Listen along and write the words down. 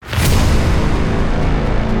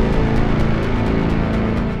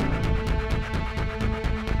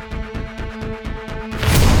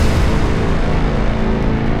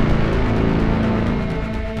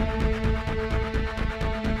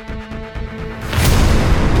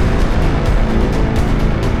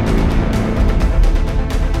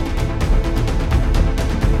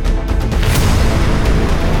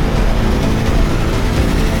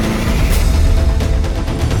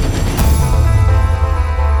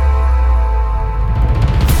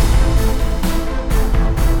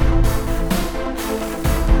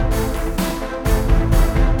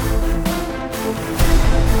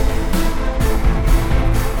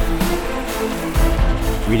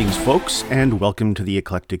folks, and welcome to The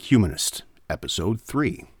Eclectic Humanist, Episode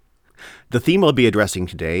 3. The theme I'll be addressing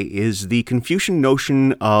today is the Confucian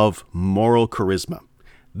notion of moral charisma.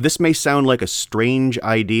 This may sound like a strange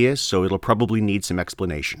idea, so it'll probably need some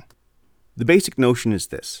explanation. The basic notion is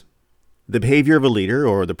this. The behavior of a leader,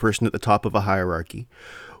 or the person at the top of a hierarchy,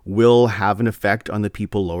 will have an effect on the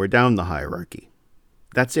people lower down the hierarchy.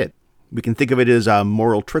 That's it. We can think of it as a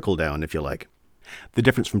moral trickle-down, if you like. The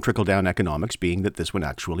difference from trickle-down economics being that this one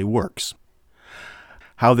actually works.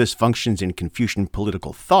 How this functions in Confucian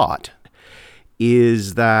political thought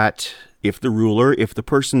is that if the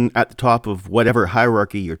person at the top of whatever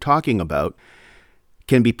hierarchy you're talking about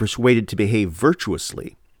can be persuaded to behave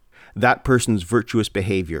virtuously, that person's virtuous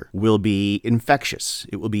behavior will be infectious.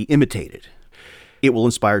 It will be imitated. It will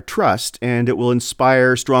inspire trust, and it will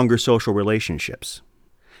inspire stronger social relationships.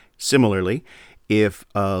 Similarly, if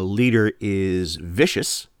a leader is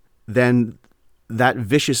vicious, then that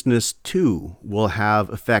viciousness too will have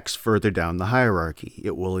effects further down the hierarchy.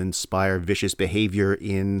 It will inspire vicious behavior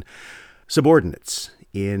in subordinates,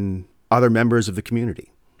 in other members of the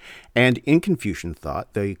community. And in Confucian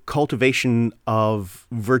thought, the cultivation of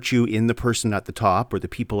virtue in the person at the top, or the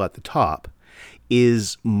people at the top,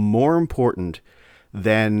 is more important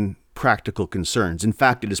than practical concerns. In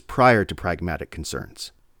fact, it is prior to pragmatic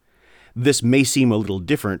concerns. This may seem a little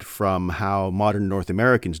different from how modern North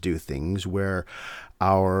Americans do things, where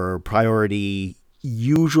our priority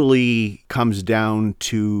usually comes down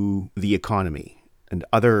to the economy, and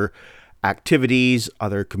other activities,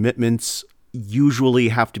 other commitments usually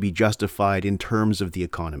have to be justified in terms of the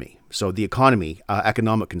economy. So the economy,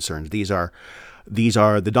 economic concerns, these are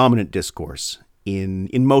the dominant discourse in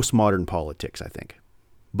most modern politics, I think.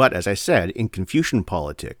 But as I said, in Confucian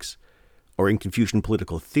politics, or in Confucian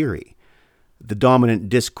political theory, the dominant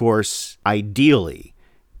discourse, ideally,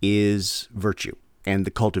 is virtue and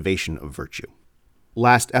the cultivation of virtue.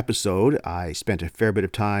 Last episode, I spent a fair bit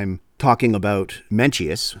of time talking about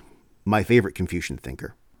Mencius, my favorite Confucian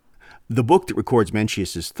thinker. The book that records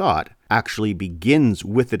Mencius's thought actually begins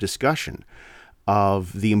with a discussion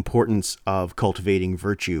of the importance of cultivating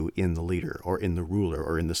virtue in the leader, or in the ruler,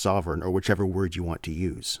 or in the sovereign, or whichever word you want to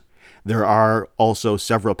use. There are also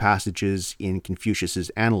several passages in Confucius's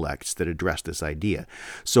Analects that address this idea.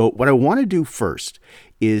 So what I want to do first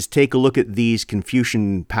is take a look at these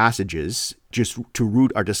Confucian passages, just to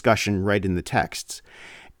root our discussion right in the texts,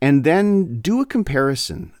 and then do a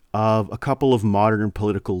comparison of a couple of modern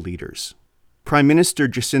political leaders. Prime Minister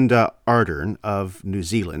Jacinda Ardern of New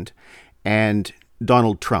Zealand and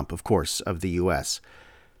Donald Trump, of course, of the US,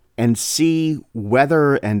 and see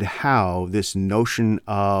whether and how this notion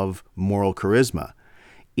of moral charisma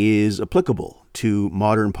is applicable to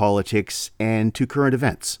modern politics and to current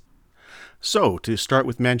events. So, to start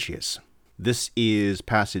with Mencius, this is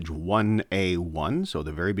passage 1a1, so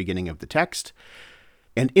the very beginning of the text.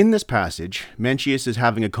 And in this passage, Mencius is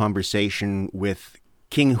having a conversation with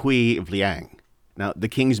King Hui of Liang. Now, the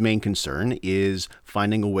king's main concern is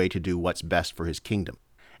finding a way to do what's best for his kingdom.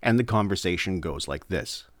 And the conversation goes like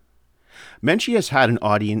this. Mencius had an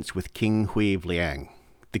audience with King Hui of Liang.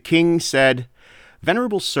 The king said,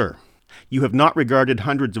 "Venerable sir, you have not regarded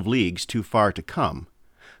hundreds of leagues too far to come,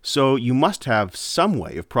 so you must have some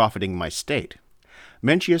way of profiting my state."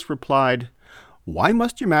 Mencius replied, "Why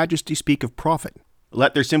must your majesty speak of profit?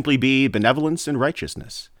 Let there simply be benevolence and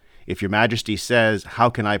righteousness. If your majesty says, 'How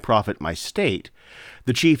can I profit my state?'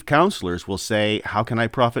 the chief counselors will say, 'How can I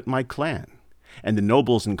profit my clan?' And the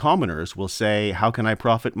nobles and commoners will say, 'How can I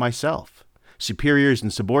profit myself?' Superiors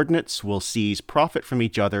and subordinates will seize profit from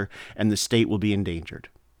each other, and the state will be endangered.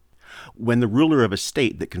 When the ruler of a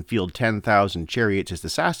state that can field 10,000 chariots is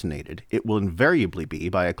assassinated, it will invariably be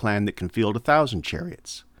by a clan that can field 1,000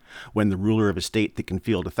 chariots. When the ruler of a state that can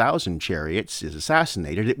field 1,000 chariots is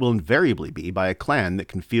assassinated, it will invariably be by a clan that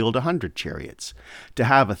can field 100 chariots. To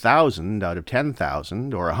have 1,000 out of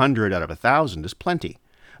 10,000, or 100 out of 1,000 is plenty.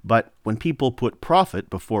 But when people put profit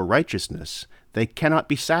before righteousness, they cannot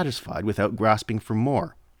be satisfied without grasping for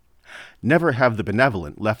more. Never have the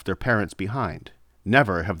benevolent left their parents behind.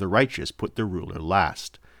 Never have the righteous put their ruler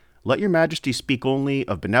last. Let your majesty speak only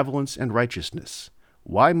of benevolence and righteousness.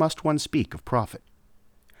 Why must one speak of profit?"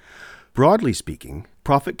 Broadly speaking,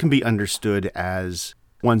 profit can be understood as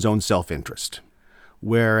one's own self-interest,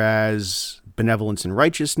 whereas benevolence and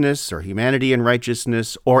righteousness, or humanity and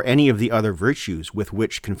righteousness, or any of the other virtues with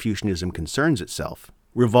which Confucianism concerns itself,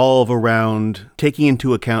 revolve around taking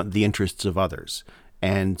into account the interests of others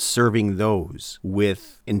and serving those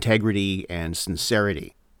with integrity and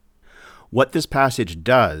sincerity. What this passage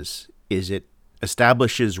does is it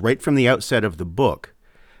establishes right from the outset of the book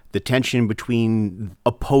the tension between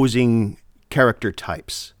opposing character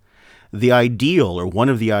types. The ideal, or one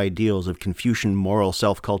of the ideals of Confucian moral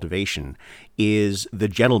self-cultivation, is the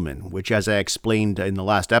gentleman, which, as I explained in the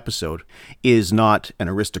last episode, is not an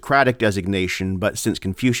aristocratic designation, but since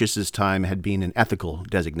Confucius's time had been an ethical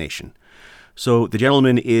designation. So the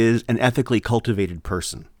gentleman is an ethically cultivated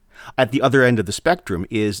person. At the other end of the spectrum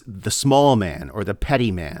is the small man, or the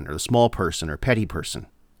petty man, or the small person, or petty person.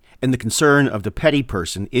 And the concern of the petty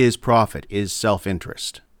person is profit, is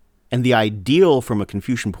self-interest. And the ideal from a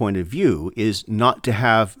Confucian point of view is not to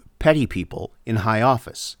have petty people in high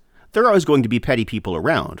office. There are always going to be petty people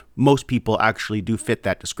around. Most people actually do fit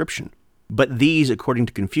that description. But these, according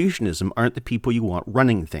to Confucianism, aren't the people you want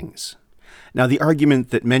running things. Now, the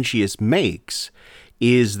argument that Mencius makes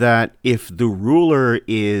is that if the ruler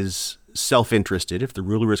is self-interested, if the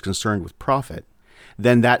ruler is concerned with profit,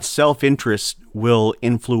 then that self-interest will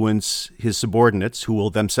influence his subordinates, who will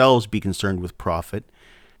themselves be concerned with profit,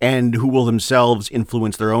 and who will themselves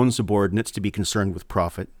influence their own subordinates to be concerned with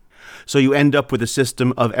profit. So you end up with a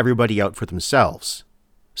system of everybody out for themselves.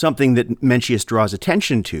 Something that Mencius draws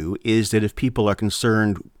attention to is that if people are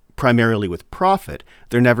concerned primarily with profit,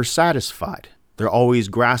 they're never satisfied. They're always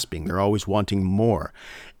grasping, they're always wanting more.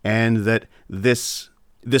 And that this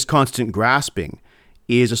constant grasping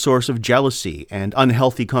is a source of jealousy and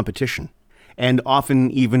unhealthy competition, and often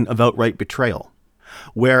even of outright betrayal.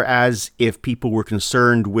 Whereas if people were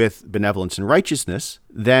concerned with benevolence and righteousness,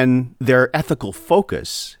 then their ethical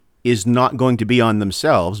focus is not going to be on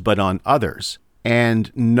themselves, but on others,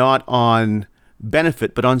 and not on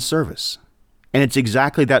benefit, but on service. And it's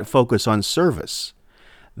exactly that focus on service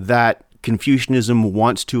that Confucianism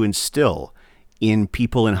wants to instill in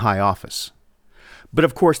people in high office. But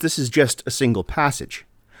of course, this is just a single passage.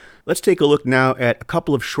 Let's take a look now at a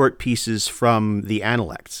couple of short pieces from the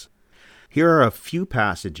Analects. Here are a few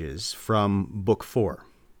passages from Book 4.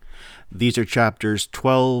 These are chapters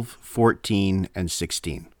 12, 14, and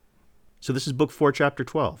 16. So this is Book 4, Chapter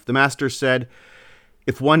 12. The Master said,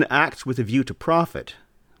 "If one acts with a view to profit,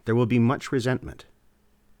 there will be much resentment."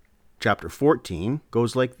 Chapter 14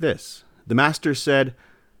 goes like this. The Master said,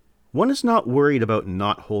 "One is not worried about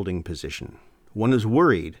not holding position. One is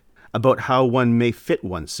worried about how one may fit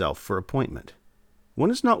oneself for appointment.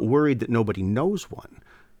 One is not worried that nobody knows one.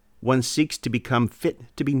 One seeks to become fit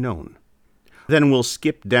to be known." Then we'll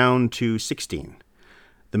skip down to 16.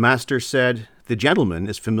 The Master said, "The gentleman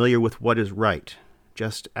is familiar with what is right,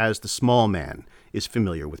 just as the small man is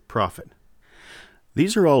familiar with profit."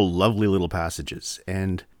 These are all lovely little passages,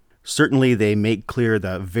 and certainly they make clear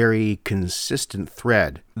the very consistent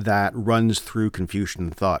thread that runs through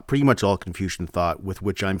Confucian thought, pretty much all Confucian thought with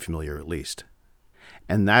which I'm familiar at least.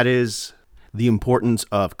 And that is the importance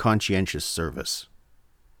of conscientious service.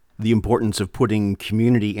 The importance of putting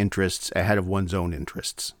community interests ahead of one's own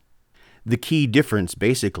interests. The key difference,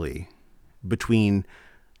 basically, between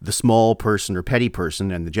the small person or petty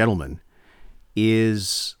person and the gentleman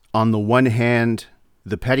is, on the one hand,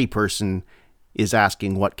 the petty person is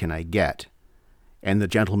asking, "What can I get?" And the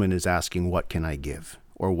gentleman is asking, "What can I give?"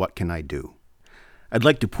 or "What can I do?" I'd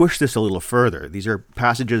like to push this a little further. These are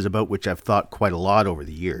passages about which I've thought quite a lot over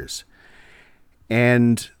the years.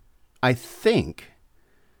 And I think,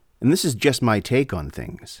 and this is just my take on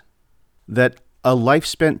things, that a life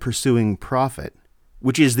spent pursuing profit,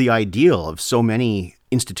 which is the ideal of so many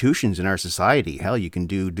institutions in our society. Hell, you can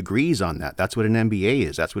do degrees on that. That's what an MBA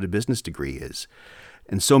is. That's what a business degree is.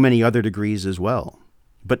 And so many other degrees as well.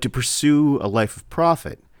 But to pursue a life of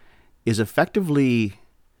profit is effectively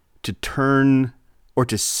to turn or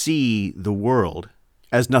to see the world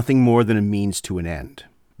as nothing more than a means to an end.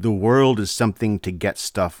 The world is something to get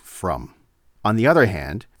stuff from. On the other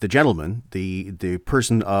hand, the gentleman, the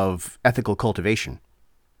person of ethical cultivation,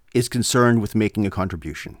 is concerned with making a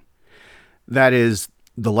contribution. That is,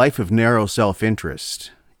 the life of narrow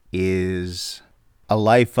self-interest is a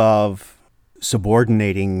life of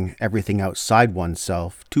subordinating everything outside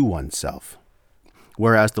oneself to oneself.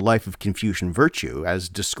 Whereas the life of Confucian virtue, as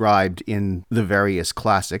described in the various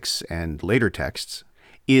classics and later texts,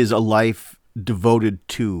 is a life devoted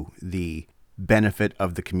to the benefit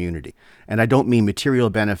of the community. And I don't mean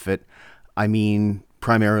material benefit, I mean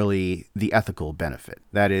primarily the ethical benefit.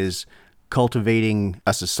 That is, cultivating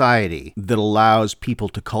a society that allows people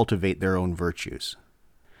to cultivate their own virtues.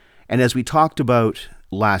 And as we talked about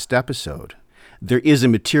last episode, there is a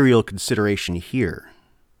material consideration here.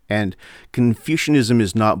 And Confucianism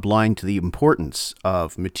is not blind to the importance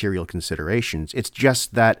of material considerations. It's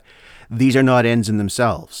just that these are not ends in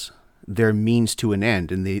themselves. They're means to an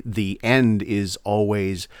end. And the end is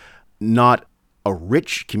always not a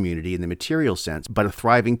rich community in the material sense, but a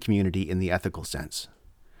thriving community in the ethical sense.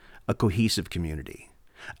 A cohesive community.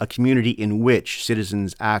 A community in which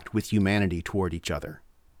citizens act with humanity toward each other.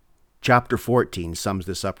 Chapter 14 sums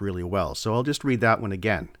this up really well, so I'll just read that one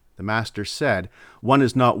again. The master said, "One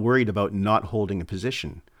is not worried about not holding a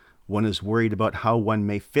position. One is worried about how one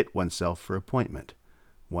may fit oneself for appointment.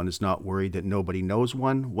 One is not worried that nobody knows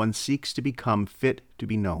one. One seeks to become fit to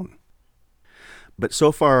be known." But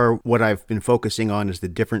so far, what I've been focusing on is the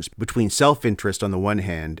difference between self-interest on the one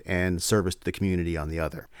hand and service to the community on the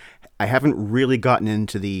other. I haven't really gotten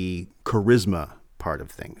into the charisma part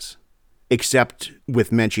of things, except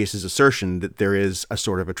with Mencius's assertion that there is a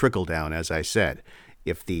sort of a trickle-down, as I said.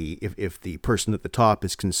 If the person at the top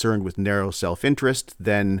is concerned with narrow self-interest,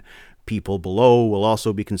 then people below will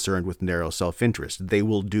also be concerned with narrow self-interest. They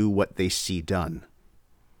will do what they see done.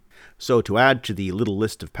 So to add to the little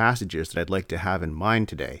list of passages that I'd like to have in mind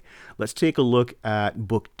today, let's take a look at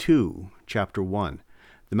Book 2, Chapter 1.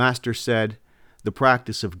 The Master said, "The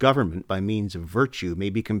practice of government by means of virtue may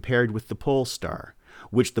be compared with the pole star,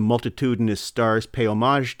 which the multitudinous stars pay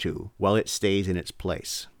homage to while it stays in its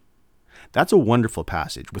place." That's a wonderful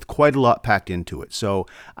passage with quite a lot packed into it, so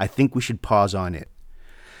I think we should pause on it.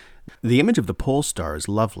 The image of the pole star is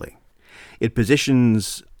lovely. It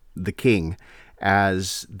positions the king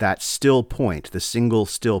as that still point, the single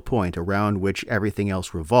still point around which everything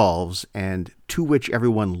else revolves and to which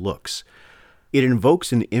everyone looks. It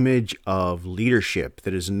invokes an image of leadership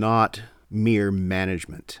that is not mere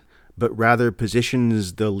management, but rather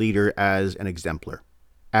positions the leader as an exemplar,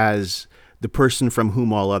 as the person from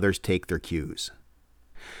whom all others take their cues.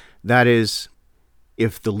 That is,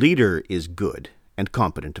 if the leader is good and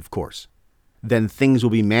competent, of course, then things will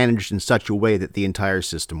be managed in such a way that the entire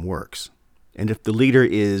system works. And if the leader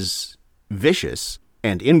is vicious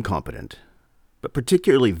and incompetent, but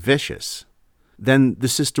particularly vicious, then the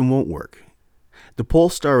system won't work. The pole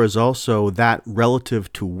star is also that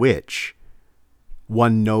relative to which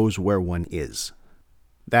one knows where one is.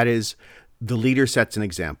 That is, the leader sets an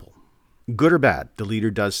example. Good or bad, the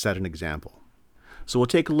leader does set an example. So we'll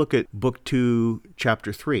take a look at Book 2,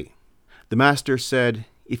 Chapter 3. The Master said,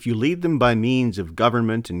 "If you lead them by means of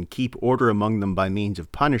government and keep order among them by means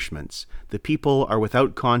of punishments, the people are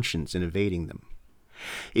without conscience in evading them.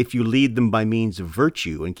 If you lead them by means of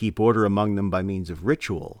virtue and keep order among them by means of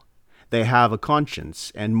ritual, they have a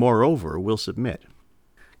conscience and moreover will submit."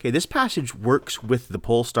 Okay, this passage works with the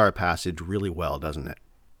pole star passage really well, doesn't it?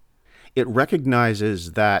 It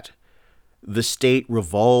recognizes that the state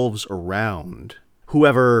revolves around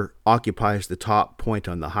whoever occupies the top point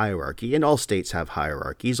on the hierarchy, and all states have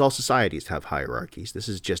hierarchies, all societies have hierarchies. This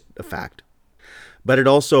is just a fact. But it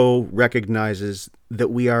also recognizes that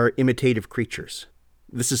we are imitative creatures.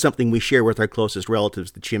 This is something we share with our closest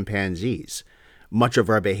relatives, the chimpanzees. Much of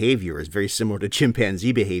our behavior is very similar to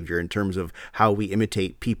chimpanzee behavior in terms of how we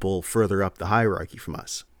imitate people further up the hierarchy from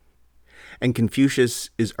us. And Confucius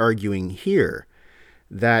is arguing here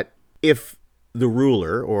that if the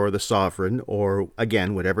ruler or the sovereign, or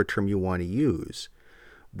again, whatever term you want to use,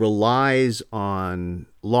 relies on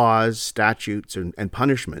laws, statutes, and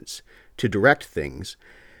punishments to direct things,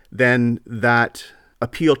 then that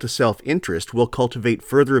appeal to self-interest will cultivate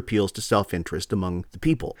further appeals to self-interest among the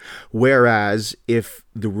people. Whereas if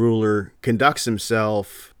the ruler conducts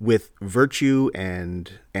himself with virtue and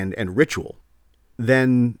ritual,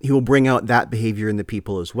 then he will bring out that behavior in the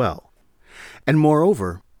people as well. And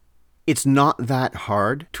moreover, it's not that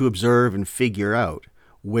hard to observe and figure out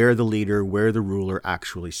where the leader, where the ruler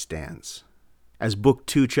actually stands. As Book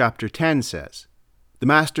 2, Chapter 10 says, the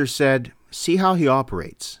Master said, "See how he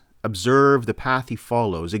operates. Observe the path he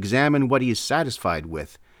follows. Examine what he is satisfied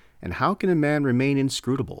with. And how can a man remain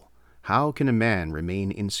inscrutable? How can a man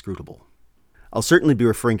remain inscrutable?" I'll certainly be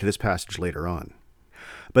referring to this passage later on.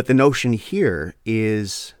 But the notion here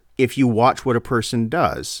is if you watch what a person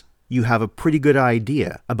does, you have a pretty good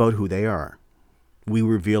idea about who they are. We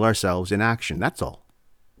reveal ourselves in action, that's all.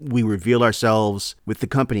 We reveal ourselves with the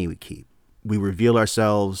company we keep. We reveal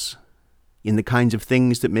ourselves in the kinds of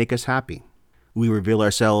things that make us happy. We reveal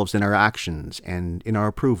ourselves in our actions and in our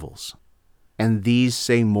approvals. And these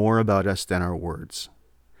say more about us than our words.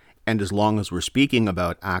 And as long as we're speaking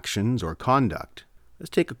about actions or conduct, let's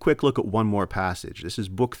take a quick look at one more passage. This is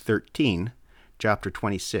Book 13, Chapter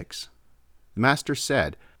 26. The Master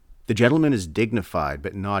said, "The gentleman is dignified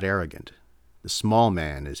but not arrogant. The small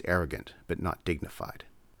man is arrogant but not dignified."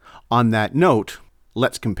 On that note,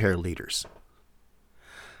 let's compare leaders.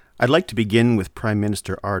 I'd like to begin with Prime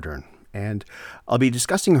Minister Ardern, and I'll be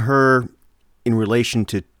discussing her in relation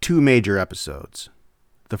to two major episodes.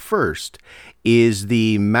 The first is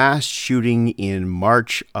the mass shooting in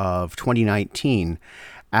March of 2019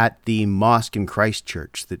 at the mosque in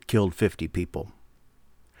Christchurch that killed 50 people.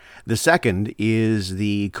 The second is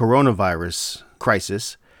the coronavirus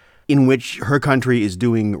crisis, in which her country is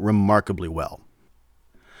doing remarkably well.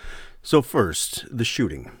 So first, the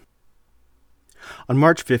shooting. On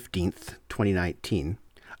March 15th, 2019,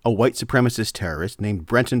 a white supremacist terrorist named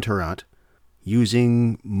Brenton Tarrant,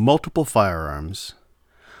 using multiple firearms,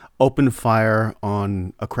 opened fire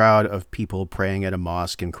on a crowd of people praying at a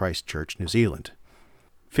mosque in Christchurch, New Zealand.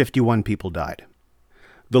 51 people died.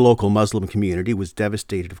 The local Muslim community was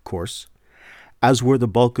devastated, of course, as were the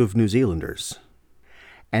bulk of New Zealanders,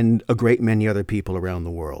 and a great many other people around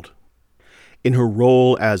the world. In her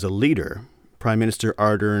role as a leader, Prime Minister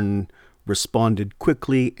Ardern responded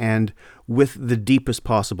quickly and with the deepest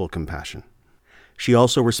possible compassion. She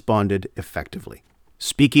also responded effectively.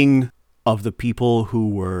 Speaking of the people who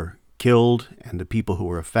were killed and the people who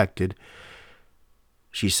were affected,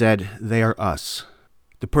 she said, "They are us.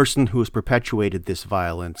 The person who has perpetuated this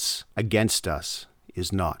violence against us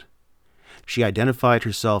is not." She identified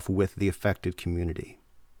herself with the affected community.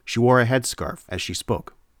 She wore a headscarf as she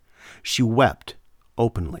spoke. She wept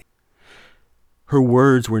openly. Her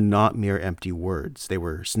words were not mere empty words. They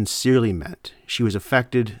were sincerely meant. She was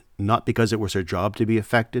affected not because it was her job to be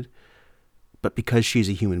affected, but because she's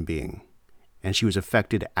a human being. And she was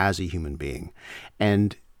affected as a human being.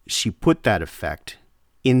 And she put that effect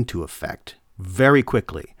into effect very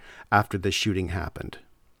quickly after the shooting happened.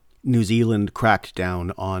 New Zealand cracked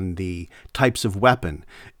down on the types of weapon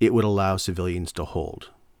it would allow civilians to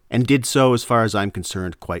hold, and did so, as far as I'm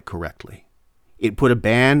concerned, quite correctly. It put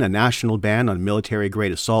a national ban on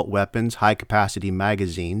military-grade assault weapons, high-capacity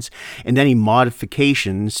magazines, and any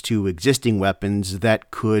modifications to existing weapons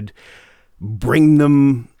that could bring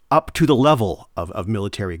them up to the level of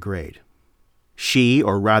military grade. She,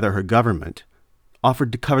 or rather her government,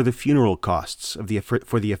 offered to cover the funeral costs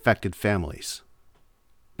for the affected families.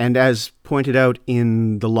 And as pointed out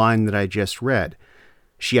in the line that I just read,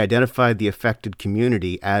 she identified the affected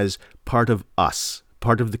community as part of us,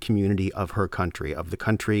 part of the community of her country, of the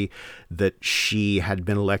country that she had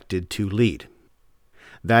been elected to lead.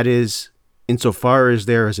 That is, insofar as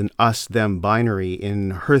there is an us-them binary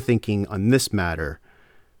in her thinking on this matter,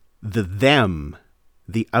 the them,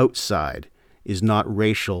 the outside, is not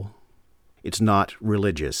racial. It's not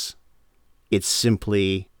religious. It's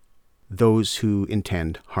simply those who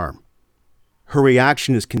intend harm. Her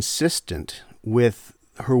reaction is consistent with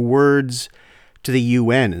her words to the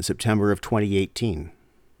UN in September of 2018,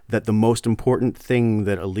 that the most important thing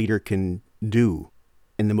that a leader can do,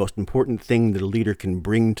 and the most important thing that a leader can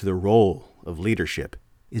bring to the role of leadership,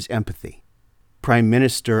 is empathy. Prime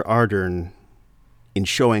Minister Ardern, in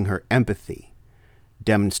showing her empathy,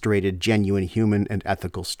 demonstrated genuine human and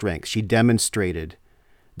ethical strength. She demonstrated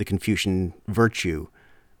the Confucian virtue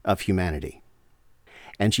of humanity.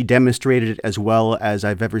 And she demonstrated it as well as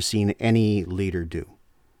I've ever seen any leader do.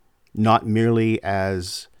 Not merely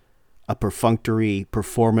as a perfunctory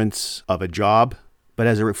performance of a job, but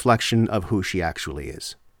as a reflection of who she actually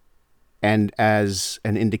is. And as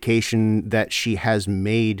an indication that she has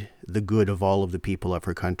made the good of all of the people of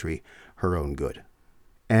her country her own good.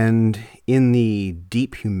 And in the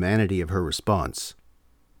deep humanity of her response,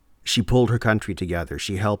 she pulled her country together.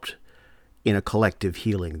 She helped in a collective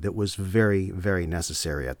healing that was very, very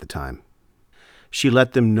necessary at the time. She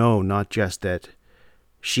let them know not just that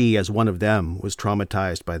she, as one of them, was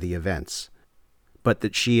traumatized by the events, but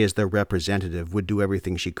that she, as their representative, would do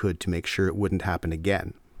everything she could to make sure it wouldn't happen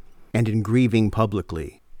again. And in grieving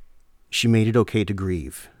publicly, she made it okay to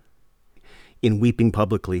grieve. In weeping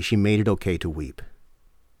publicly, she made it okay to weep.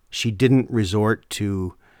 She didn't resort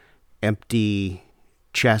to empty,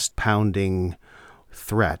 chest-pounding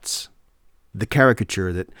threats, the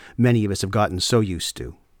caricature that many of us have gotten so used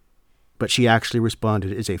to. But she actually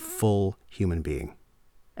responded as a full human being.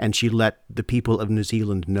 And she let the people of New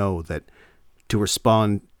Zealand know that to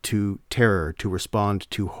respond to terror, to respond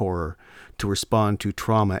to horror, to respond to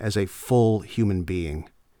trauma as a full human being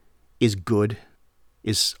is good,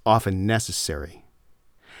 is often necessary,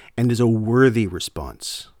 and is a worthy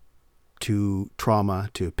response to trauma,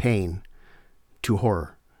 to pain, to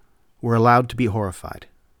horror. We're allowed to be horrified.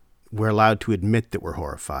 We're allowed to admit that we're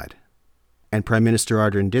horrified. And Prime Minister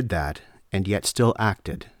Ardern did that, and yet still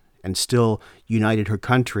acted, and still united her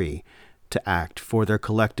country to act for their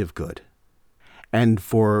collective good, and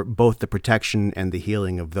for both the protection and the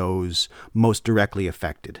healing of those most directly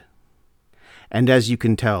affected. And as you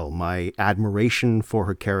can tell, my admiration for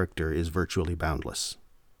her character is virtually boundless.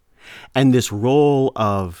 And this role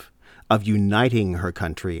of of uniting her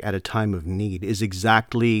country at a time of need is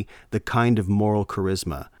exactly the kind of moral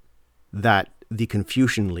charisma that the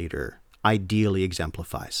Confucian leader ideally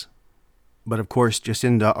exemplifies. But of course,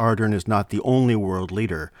 Jacinda Ardern is not the only world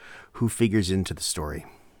leader who figures into the story.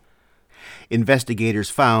 Investigators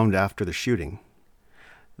found after the shooting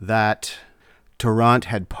that Tarrant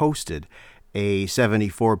had posted a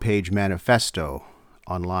 74-page manifesto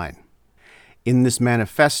online. In this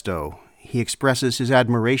manifesto, he expresses his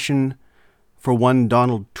admiration for one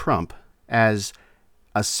Donald Trump as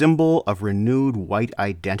a symbol of renewed white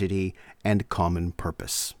identity and common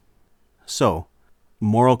purpose. So,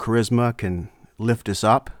 moral charisma can lift us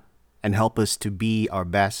up and help us to be our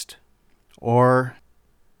best, or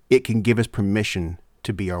it can give us permission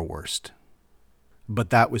to be our worst.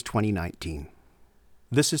 But that was 2019.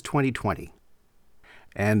 This is 2020.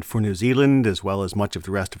 And for New Zealand, as well as much of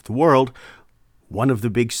the rest of the world, one of the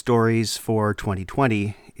big stories for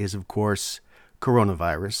 2020 is, of course,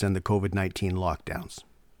 coronavirus and the COVID-19 lockdowns.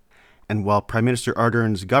 And while Prime Minister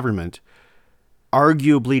Ardern's government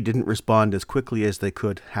arguably didn't respond as quickly as they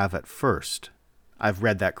could have at first, I've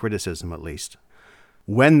read that criticism at least,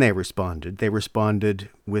 when they responded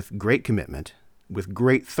with great commitment, with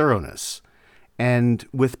great thoroughness, and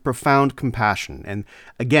with profound compassion. And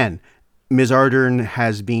again, Ms. Ardern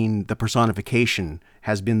has been the personification,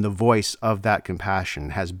 has been the voice of that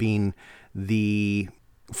compassion, has been the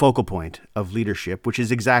focal point of leadership, which is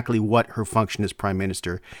exactly what her function as Prime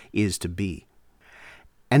Minister is to be.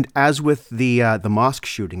 And as with the mosque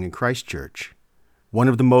shooting in Christchurch, one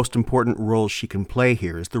of the most important roles she can play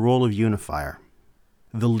here is the role of unifier,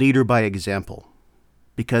 the leader by example,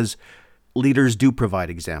 because leaders do provide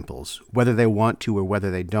examples, whether they want to or whether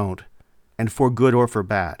they don't, and for good or for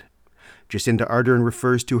bad. Jacinda Ardern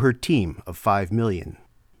refers to her team of 5 million.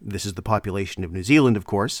 This is the population of New Zealand, of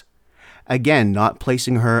course. Again, not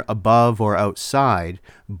placing her above or outside,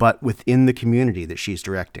 but within the community that she's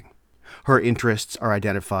directing. Her interests are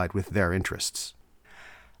identified with their interests.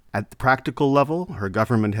 At the practical level, her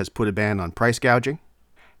government has put a ban on price gouging,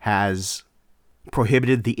 has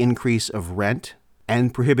prohibited the increase of rent,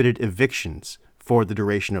 and prohibited evictions for the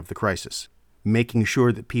duration of the crisis, making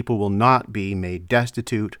sure that people will not be made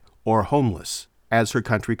destitute or homeless as her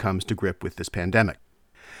country comes to grip with this pandemic.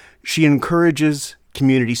 She encourages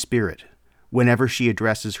community spirit whenever she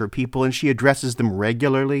addresses her people, and she addresses them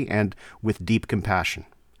regularly and with deep compassion.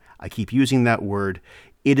 I keep using that word.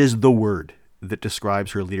 It is the word that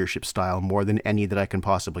describes her leadership style more than any that I can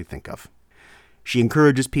possibly think of. She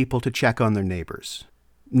encourages people to check on their neighbors,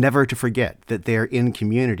 never to forget that they're in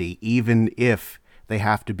community even if they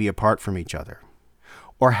have to be apart from each other,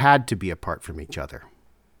 or had to be apart from each other.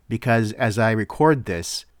 Because as I record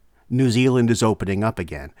this, New Zealand is opening up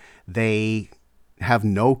again. They have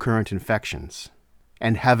no current infections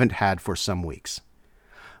and haven't had for some weeks.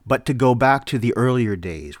 But to go back to the earlier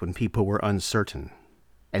days when people were uncertain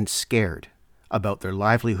and scared about their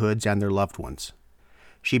livelihoods and their loved ones,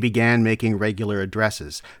 she began making regular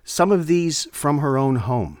addresses, some of these from her own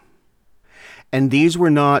home. And these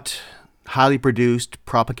were not highly produced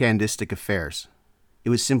propagandistic affairs. It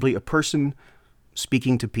was simply a person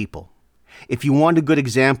speaking to people. If you want a good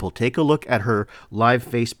example, take a look at her live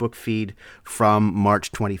Facebook feed from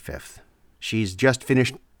March 25th. She's just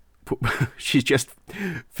finished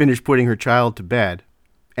putting her child to bed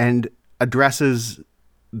and addresses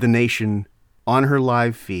the nation on her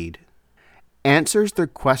live feed, answers their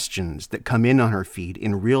questions that come in on her feed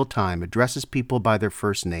in real time, addresses people by their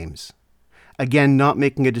first names. Again, not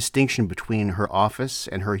making a distinction between her office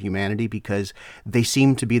and her humanity because they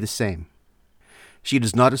seem to be the same. She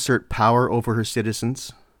does not assert power over her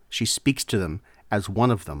citizens. She speaks to them as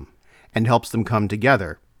one of them and helps them come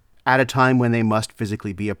together at a time when they must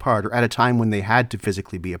physically be apart, or at a time when they had to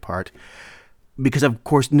physically be apart. Because, of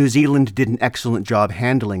course, New Zealand did an excellent job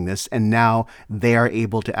handling this, and now they are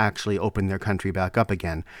able to actually open their country back up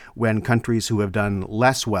again, when countries who have done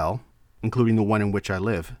less well, including the one in which I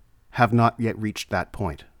live, have not yet reached that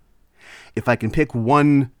point. If I can pick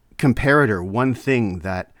one comparator, one thing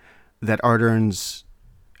that Ardern's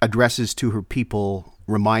addresses to her people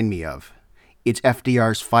remind me of, it's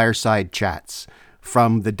FDR's fireside chats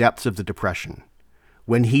from the depths of the Depression,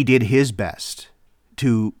 when he did his best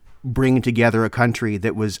to bring together a country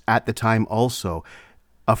that was at the time also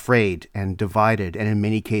afraid and divided and in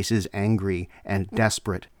many cases angry and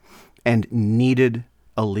desperate and needed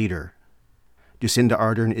a leader. Jacinda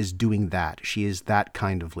Ardern is doing that. She is that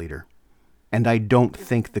kind of leader. And I don't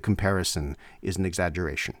think the comparison is an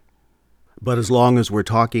exaggeration. But as long as we're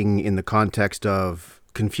talking in the context of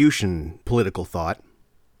Confucian political thought,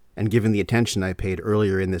 and given the attention I paid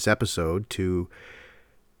earlier in this episode to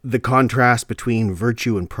the contrast between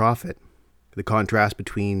virtue and profit, the contrast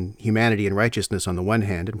between humanity and righteousness on the one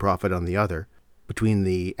hand and profit on the other, between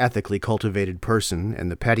the ethically cultivated person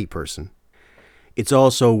and the petty person, it's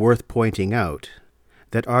also worth pointing out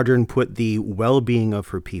that Ardern put the well-being of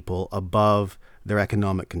her people above their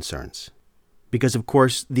economic concerns. Because, of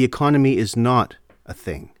course, the economy is not a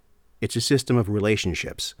thing. It's a system of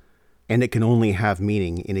relationships, and it can only have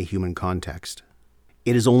meaning in a human context.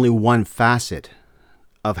 It is only one facet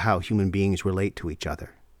of how human beings relate to each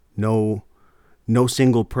other. No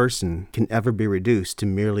single person can ever be reduced to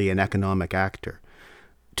merely an economic actor.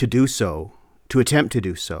 To do so, to attempt to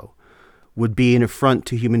do so, would be an affront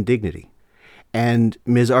to human dignity. And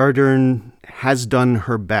Ms. Ardern has done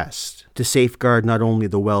her best to safeguard not only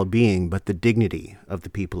the well-being, but the dignity of the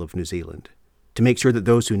people of New Zealand. To make sure that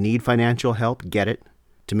those who need financial help get it.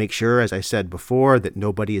 To make sure, as I said before, that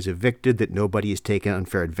nobody is evicted, that nobody is taken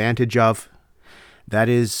unfair advantage of. That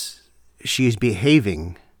is, she is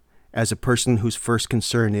behaving as a person whose first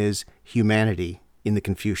concern is humanity in the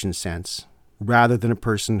Confucian sense, rather than a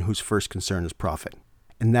person whose first concern is profit.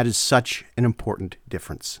 And that is such an important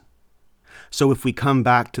difference. So if we come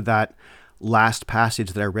back to that last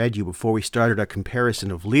passage that I read you before we started our comparison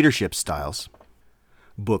of leadership styles,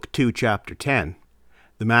 Book 2, Chapter 10,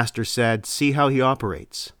 the Master said, "See how he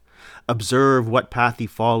operates. Observe what path he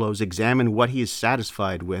follows. Examine what he is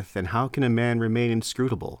satisfied with. And how can a man remain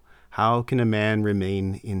inscrutable? How can a man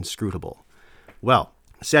remain inscrutable?" Well,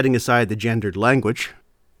 setting aside the gendered language,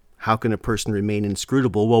 how can a person remain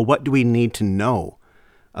inscrutable? Well, what do we need to know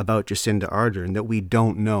about Jacinda Ardern that we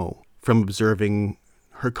don't know from observing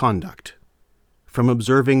her conduct, from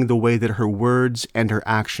observing the way that her words and her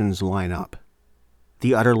actions line up?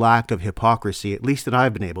 The utter lack of hypocrisy, at least that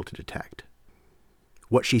I've been able to detect.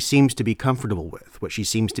 What she seems to be comfortable with, what she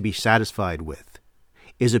seems to be satisfied with,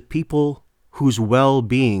 is a people whose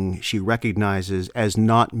well-being she recognizes as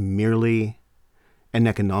not merely an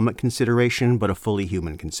economic consideration, but a fully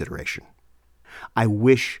human consideration. I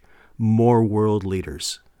wish more world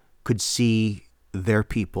leaders could see their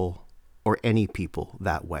people or any people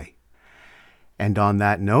that way. And on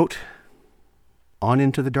that note, on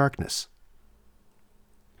into the darkness.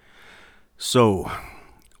 So,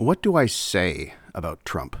 what do I say about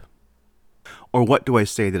Trump? Or what do I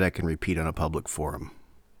say that I can repeat on a public forum?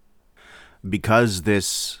 Because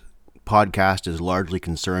this podcast is largely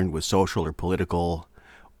concerned with social or political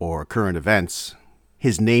or current events,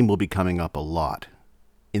 his name will be coming up a lot.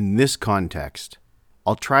 In this context,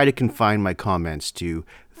 I'll try to confine my comments to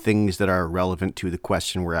things that are relevant to the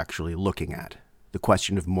question we're actually looking at, the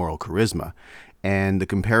question of moral charisma, and the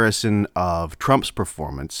comparison of Trump's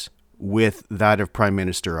performance with that of Prime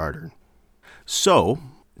Minister Ardern. So,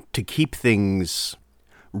 to keep things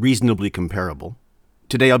reasonably comparable,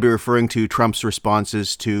 today I'll be referring to Trump's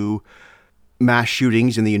responses to mass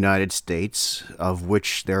shootings in the United States, of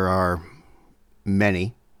which there are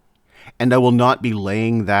many, and I will not be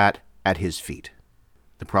laying that at his feet.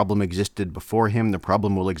 The problem existed before him, the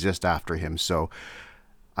problem will exist after him, so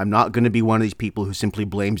I'm not going to be one of these people who simply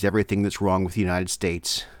blames everything that's wrong with the United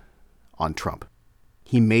States on Trump.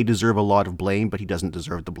 He may deserve a lot of blame, but he doesn't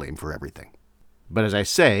deserve the blame for everything. But as I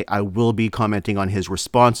say, I will be commenting on his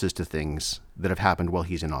responses to things that have happened while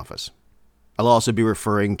he's in office. I'll also be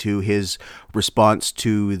referring to his response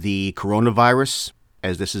to the coronavirus,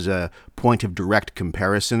 as this is a point of direct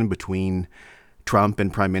comparison between Trump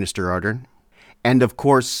and Prime Minister Ardern. And of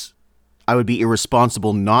course, I would be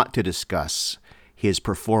irresponsible not to discuss his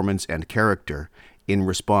performance and character in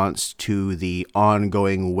response to the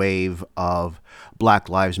ongoing wave of Black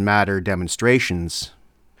Lives Matter demonstrations,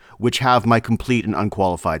 which have my complete and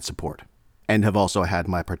unqualified support, and have also had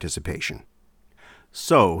my participation.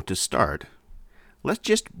 So, to start, let's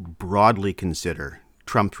just broadly consider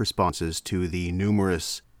Trump's responses to the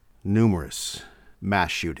numerous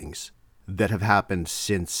mass shootings that have happened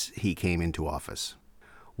since he came into office.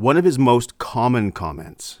 One of his most common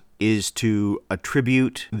comments is to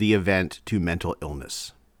attribute the event to mental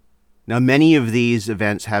illness. Now, many of these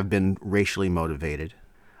events have been racially motivated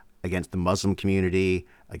against the Muslim community,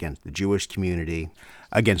 against the Jewish community,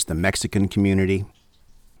 against the Mexican community,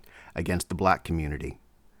 against the Black community.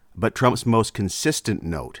 But Trump's most consistent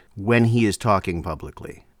note when he is talking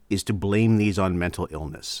publicly is to blame these on mental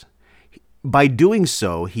illness. By doing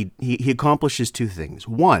so, he accomplishes two things.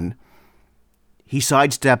 One, he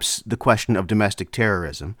sidesteps the question of domestic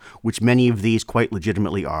terrorism, which many of these quite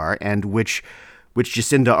legitimately are, and which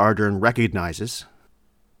Jacinda Ardern recognizes.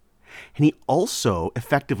 And he also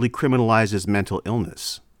effectively criminalizes mental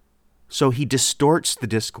illness. So he distorts the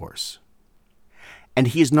discourse. And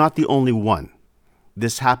he is not the only one.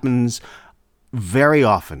 This happens very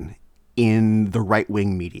often in the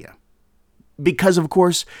right-wing media. Because, of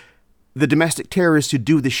course, the domestic terrorists who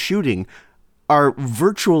do the shooting are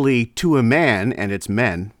virtually, to a man and its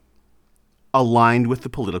men, aligned with the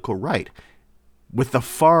political right, with the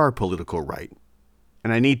far political right.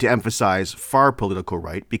 And I need to emphasize far political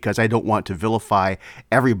right because I don't want to vilify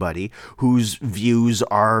everybody whose views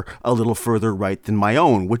are a little further right than my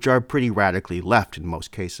own, which are pretty radically left in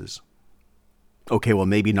most cases. Okay, well,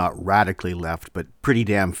 maybe not radically left, but pretty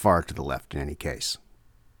damn far to the left in any case.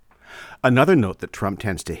 Another note that Trump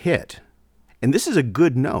tends to hit, and this is a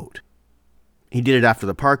good note, he did it after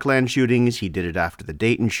the Parkland shootings, he did it after the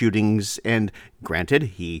Dayton shootings, and granted,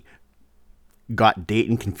 he got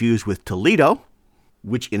Dayton confused with Toledo,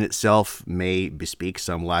 which in itself may bespeak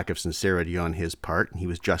some lack of sincerity on his part, and he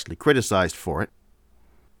was justly criticized for it.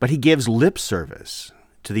 But he gives lip service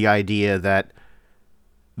to the idea that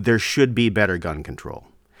there should be better gun control.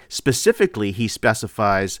 Specifically, he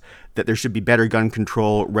specifies that there should be better gun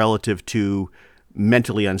control relative to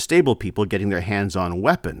mentally unstable people getting their hands on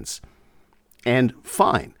weapons. And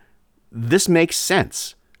fine, this makes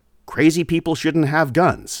sense. Crazy people shouldn't have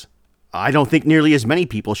guns. I don't think nearly as many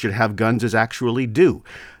people should have guns as actually do.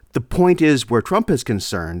 The point is, where Trump is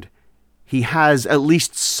concerned, he has at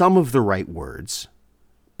least some of the right words,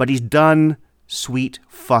 but he's done sweet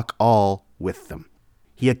fuck all with them.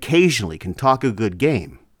 He occasionally can talk a good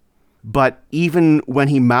game, but even when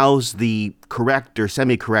he mouths the correct or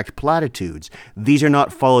semi-correct platitudes, these are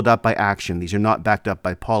not followed up by action. These are not backed up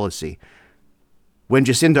by policy. When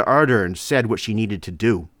Jacinda Ardern said what she needed to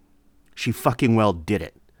do, she fucking well did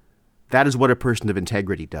it. That is what a person of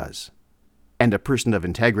integrity does. And a person of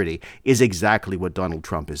integrity is exactly what Donald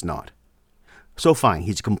Trump is not. So fine,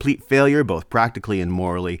 he's a complete failure, both practically and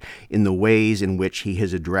morally, in the ways in which he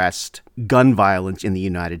has addressed gun violence in the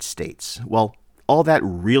United States. Well, all that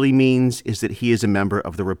really means is that he is a member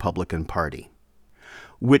of the Republican Party,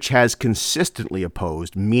 which has consistently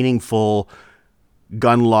opposed meaningful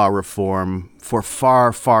gun law reform for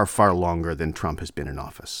far, far, far longer than Trump has been in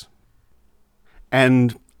office.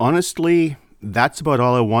 And honestly, that's about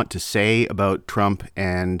all I want to say about Trump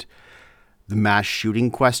and the mass shooting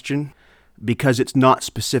question, because it's not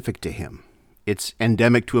specific to him. It's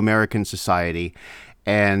endemic to American society,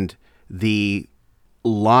 and the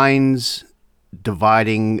lines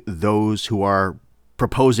dividing those who are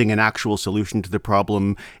proposing an actual solution to the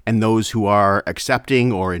problem and those who are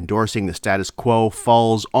accepting or endorsing the status quo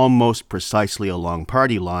falls almost precisely along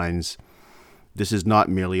party lines. This is not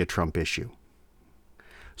merely a Trump issue.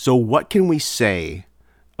 So what can we say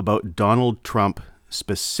about Donald Trump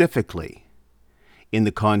specifically in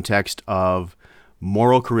the context of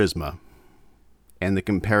moral charisma and the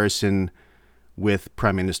comparison with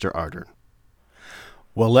Prime Minister Ardern?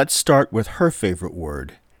 Well, let's start with her favorite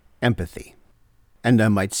word, empathy. And I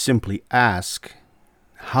might simply ask,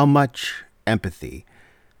 how much empathy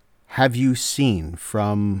have you seen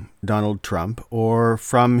from Donald Trump or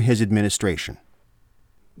from his administration?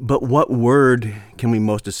 But what word can we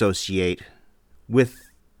most associate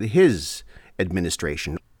with his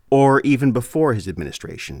administration, or even before his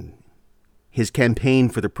administration, his campaign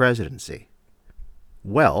for the presidency?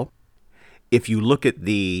 Well, if you look at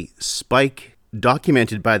the spike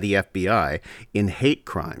documented by the FBI in hate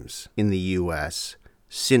crimes in the U.S.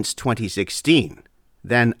 since 2016,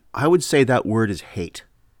 then I would say that word is hate.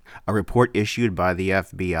 A report issued by the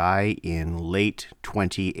FBI in late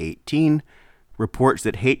 2018 reports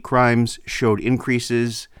that hate crimes showed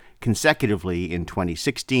increases consecutively in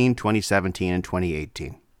 2016, 2017, and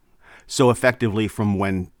 2018. So effectively from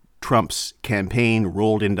when Trump's campaign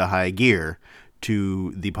rolled into high gear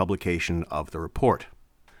to the publication of the report.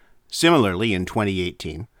 Similarly, in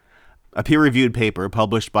 2018, a peer-reviewed paper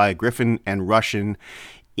published by Griffin and Rushin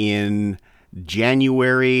in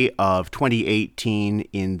January of 2018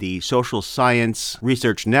 in the Social Science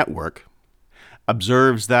Research Network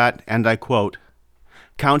observes that, and I quote,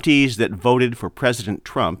 "Counties that voted for President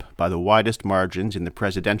Trump by the widest margins in the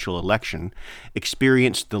presidential election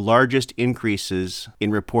experienced the largest increases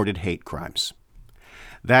in reported hate crimes."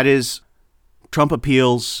 That is, Trump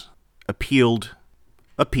appeals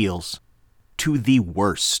to the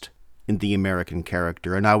worst in the American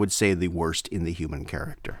character, and I would say the worst in the human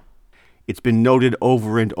character. It's been noted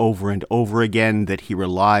over and over and over again that he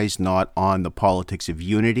relies not on the politics of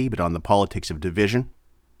unity, but on the politics of division.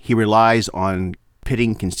 He relies on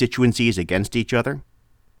pitting constituencies against each other.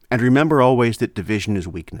 And remember always that division is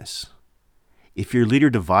weakness. If your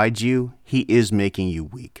leader divides you, he is making you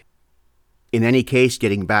weak. In any case,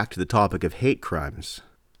 getting back to the topic of hate crimes,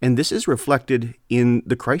 and this is reflected in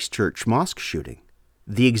the Christchurch mosque shooting,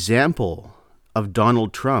 the example of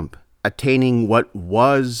Donald Trump attaining what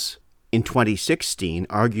was, in 2016,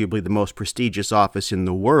 arguably the most prestigious office in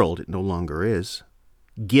the world, it no longer is,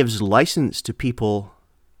 gives license to people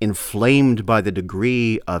inflamed by the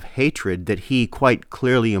degree of hatred that he quite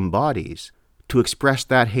clearly embodies to express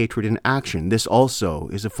that hatred in action. This also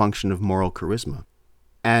is a function of moral charisma.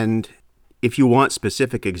 And if you want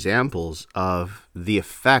specific examples of the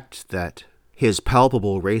effect that his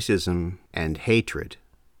palpable racism and hatred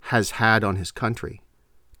has had on his country,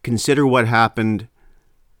 consider what happened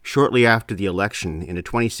shortly after the election in a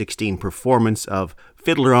 2016 performance of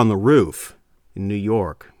Fiddler on the Roof in New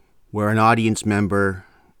York, where an audience member,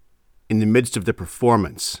 in the midst of the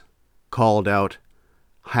performance, called out,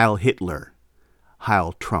 "Heil Hitler,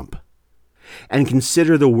 Heil Trump." And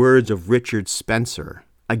consider the words of Richard Spencer,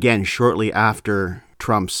 again shortly after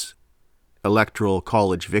Trump's electoral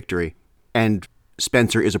college victory. And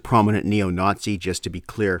Spencer is a prominent neo-Nazi, just to be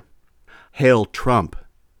clear. "Hail Trump,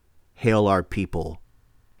 hail our people,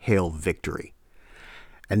 hail victory."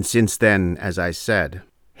 And since then, as I said,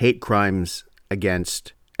 hate crimes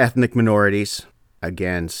against ethnic minorities,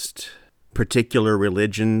 against particular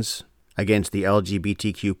religions, against the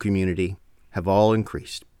LGBTQ community have all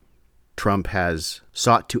increased. Trump has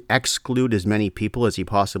sought to exclude as many people as he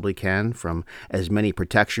possibly can from as many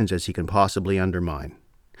protections as he can possibly undermine.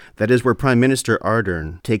 That is where Prime Minister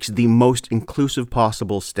Ardern takes the most inclusive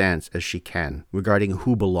possible stance as she can regarding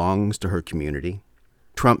who belongs to her community.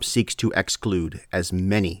 Trump seeks to exclude as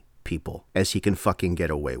many people as he can fucking get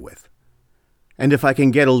away with. And if I can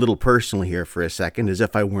get a little personal here for a second, as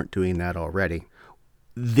if I weren't doing that already,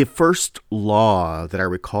 the first law that I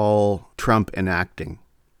recall Trump enacting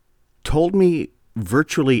told me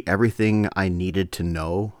virtually everything I needed to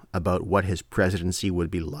know about what his presidency would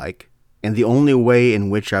be like. And the only way in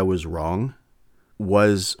which I was wrong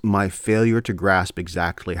was my failure to grasp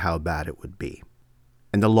exactly how bad it would be.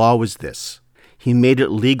 And the law was this. He made it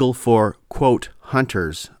legal for, quote,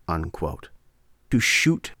 hunters, unquote, to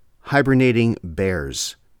shoot hibernating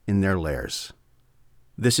bears in their lairs.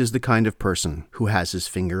 This is the kind of person who has his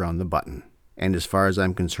finger on the button, and as far as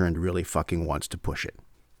I'm concerned, really fucking wants to push it.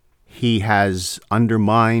 He has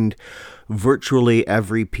undermined virtually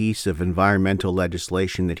every piece of environmental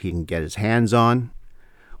legislation that he can get his hands on,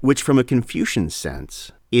 which from a Confucian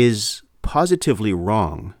sense is positively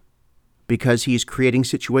wrong because he's creating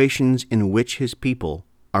situations in which his people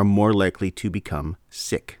are more likely to become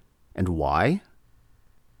sick. And why?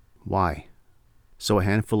 Why? So a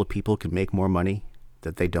handful of people can make more money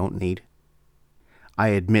that they don't need? I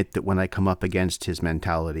admit that when I come up against his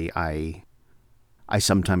mentality, I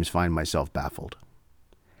sometimes find myself baffled.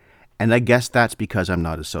 And I guess that's because I'm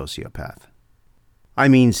not a sociopath. I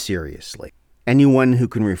mean, seriously. Anyone who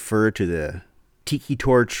can refer to the tiki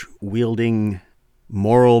torch wielding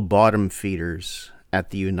moral bottom feeders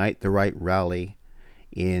at the Unite the Right rally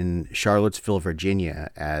in Charlottesville, Virginia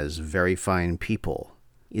as very fine people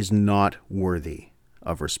is not worthy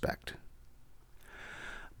of respect.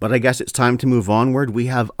 But I guess it's time to move onward. We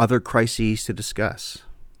have other crises to discuss.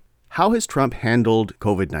 How has Trump handled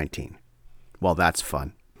COVID-19? Well, that's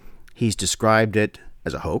fun. He's described it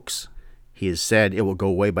as a hoax. He has said it will go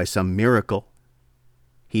away by some miracle.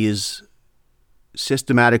 He has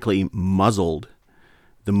systematically muzzled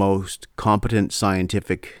the most competent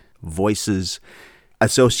scientific voices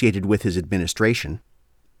associated with his administration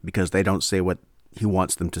because they don't say what he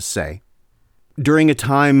wants them to say. During a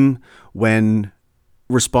time when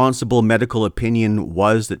responsible medical opinion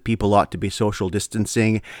was that people ought to be social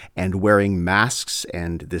distancing and wearing masks,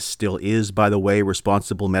 and this still is, by the way,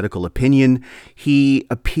 responsible medical opinion, he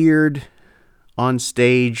appeared on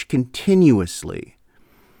stage continuously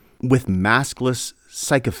with maskless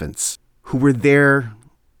sycophants who were there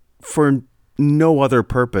for no other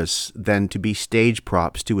purpose than to be stage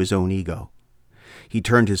props to his own ego. He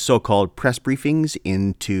turned his so-called press briefings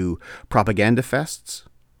into propaganda fests.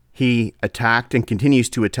 He attacked and continues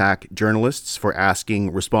to attack journalists for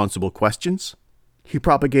asking responsible questions. He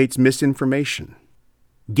propagates misinformation,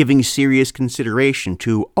 giving serious consideration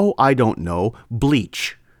to, I don't know,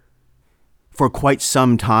 bleach. For quite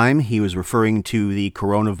some time, he was referring to the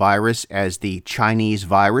coronavirus as the Chinese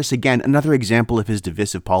virus. Again, another example of his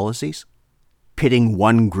divisive policies, pitting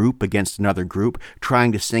one group against another group,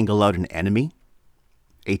 trying to single out an enemy.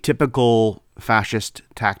 A typical fascist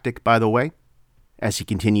tactic, by the way, as he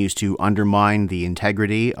continues to undermine the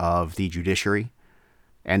integrity of the judiciary,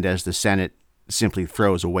 and as the Senate simply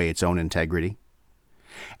throws away its own integrity.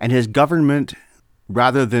 And his government,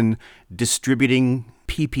 rather than distributing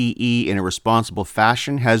PPE in a responsible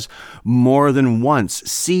fashion, has more than once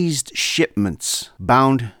seized shipments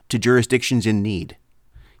bound to jurisdictions in need.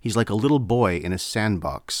 He's like a little boy in a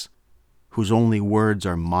sandbox, whose only words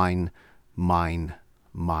are mine, mine,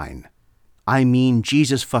 mine. I mean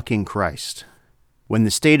Jesus fucking Christ. When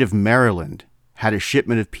the state of Maryland had a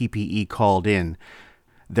shipment of PPE called in,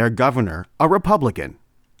 their governor, a Republican,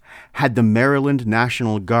 had the Maryland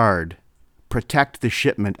National Guard protect the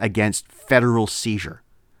shipment against federal seizure.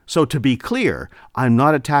 So to be clear, I'm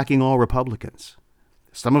not attacking all Republicans.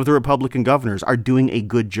 Some of the Republican governors are doing a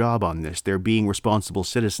good job on this. They're being responsible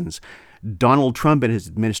citizens. Donald Trump and his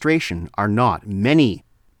administration are not. Many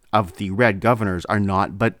of the red governors are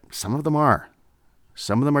not, but some of them are.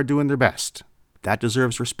 Some of them are doing their best. That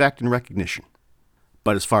deserves respect and recognition.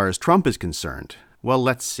 But as far as Trump is concerned, well,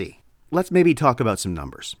 let's see. Let's maybe talk about some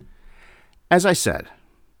numbers. As I said,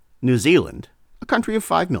 New Zealand, a country of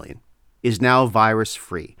 5 million, is now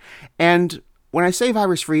virus-free. And when I say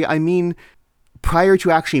virus-free, I mean prior to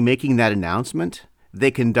actually making that announcement, they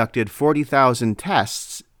conducted 40,000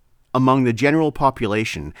 tests among the general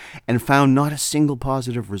population and found not a single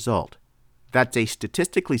positive result. That's a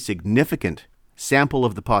statistically significant sample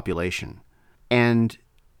of the population. And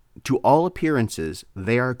to all appearances,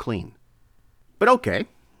 they are clean. But okay,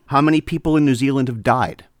 how many people in New Zealand have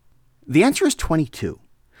died? The answer is 22.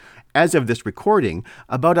 As of this recording,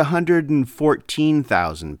 about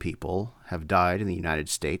 114,000 people have died in the United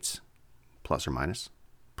States. Plus or minus,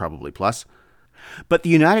 probably plus. But the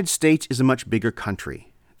United States is a much bigger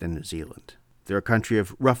country than New Zealand. They're a country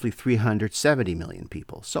of roughly 370 million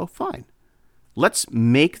people, so fine. Let's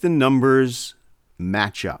make the numbers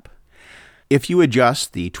match up. If you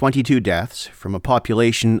adjust the 22 deaths from a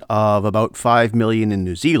population of about 5 million in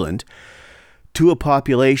New Zealand to a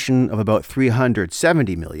population of about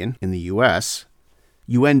 370 million in the US,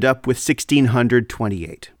 you end up with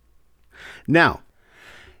 1,628. Now,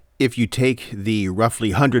 if you take the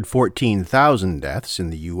roughly 114,000 deaths in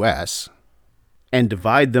the US and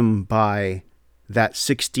divide them by that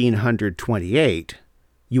 1,628,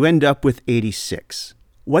 you end up with 86.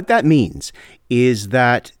 What that means is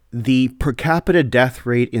that the per capita death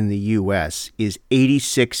rate in the US is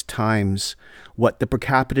 86 times what the per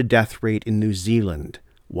capita death rate in New Zealand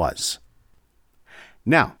was.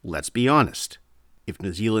 Now, let's be honest. If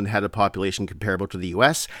New Zealand had a population comparable to the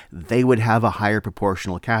US, they would have a higher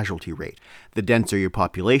proportional casualty rate. The denser your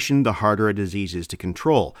population, the harder a disease is to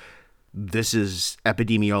control. This is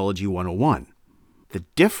epidemiology 101. The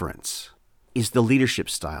difference is the leadership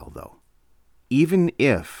style, though. Even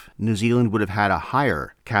if New Zealand would have had a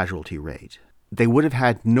higher casualty rate, they would have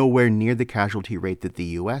had nowhere near the casualty rate that the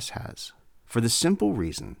US has, for the simple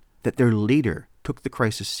reason that their leader took the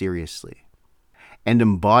crisis seriously and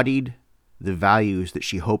embodied the values that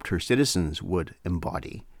she hoped her citizens would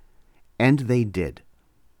embody. And they did.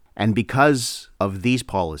 And because of these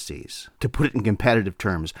policies, to put it in competitive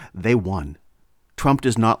terms, they won. Trump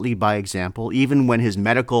does not lead by example, even when his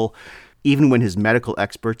medical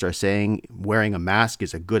experts are saying wearing a mask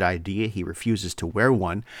is a good idea, he refuses to wear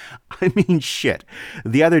one. I mean, shit.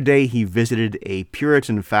 The other day he visited a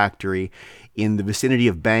Puritan factory in the vicinity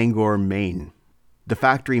of Bangor, Maine. The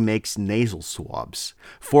factory makes nasal swabs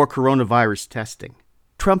for coronavirus testing.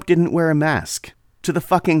 Trump didn't wear a mask to the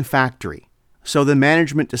fucking factory. So the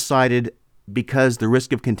management decided, because the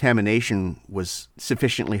risk of contamination was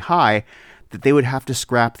sufficiently high, that they would have to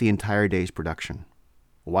scrap the entire day's production.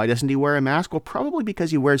 Why doesn't he wear a mask? Well, probably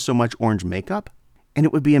because he wears so much orange makeup, and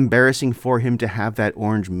it would be embarrassing for him to have that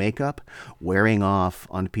orange makeup wearing off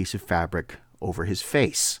on a piece of fabric over his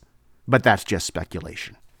face. But that's just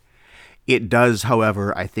speculation. It does,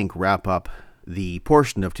 however, I think, wrap up the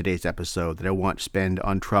portion of today's episode that I want to spend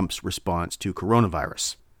on Trump's response to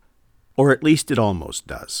coronavirus. Or at least it almost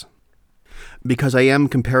does. Because I am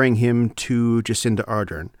comparing him to Jacinda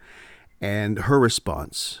Ardern and her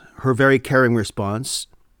response, her very caring response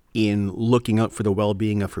in looking out for the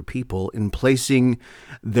well-being of her people, in placing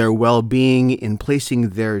their well-being, in placing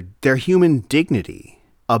their human dignity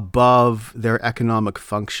above their economic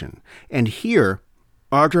function. And here,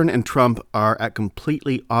 Ardern and Trump are at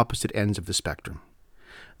completely opposite ends of the spectrum.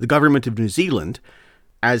 The government of New Zealand,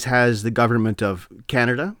 as has the government of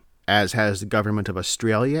Canada, as has the government of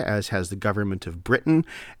Australia, as has the government of Britain,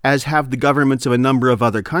 as have the governments of a number of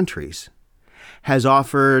other countries, has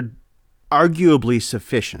offered arguably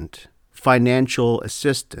sufficient financial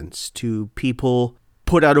assistance to people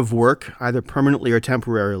put out of work, either permanently or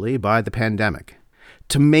temporarily, by the pandemic,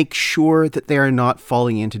 to make sure that they are not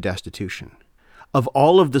falling into destitution. Of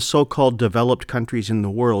all of the so-called developed countries in the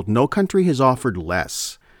world, no country has offered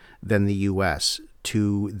less than the US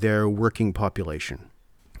to their working population.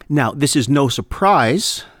 Now, this is no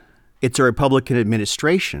surprise. It's a Republican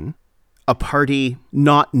administration, a party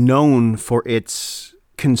not known for its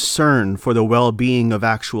concern for the well-being of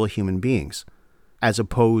actual human beings, as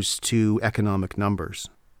opposed to economic numbers.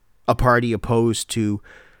 A party opposed to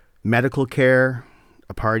medical care,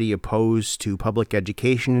 a party opposed to public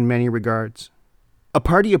education in many regards, a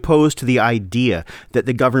party opposed to the idea that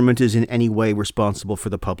the government is in any way responsible for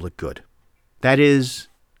the public good. That is,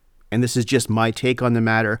 and this is just my take on the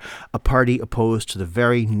matter, a party opposed to the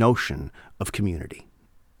very notion of community.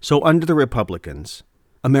 So under the Republicans,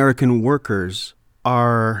 American workers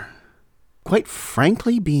are, quite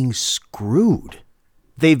frankly, being screwed.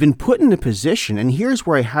 They've been put in a position, and here's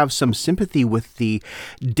where I have some sympathy with the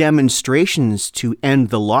demonstrations to end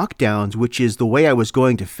the lockdowns, which is the way I was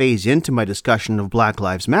going to phase into my discussion of Black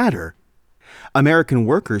Lives Matter. American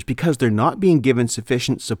workers, because they're not being given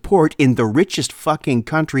sufficient support in the richest fucking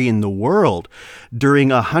country in the world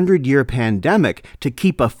during a 100-year pandemic to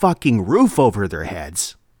keep a fucking roof over their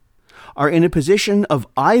heads, are in a position of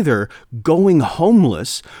either going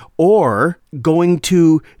homeless or going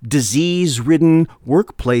to disease-ridden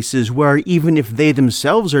workplaces where even if they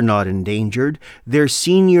themselves are not endangered, their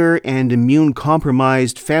senior and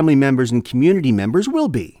immune-compromised family members and community members will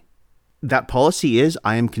be. That policy is,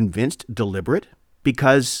 I am convinced, deliberate,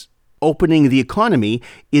 because opening the economy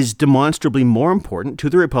is demonstrably more important to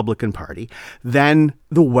the Republican Party than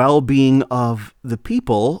the well-being of the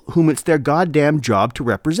people whom it's their goddamn job to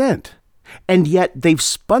represent. And yet they've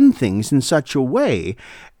spun things in such a way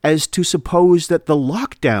as to suppose that the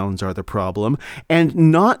lockdowns are the problem and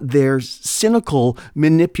not their cynical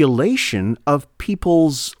manipulation of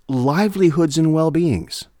people's livelihoods and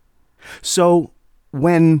well-beings. So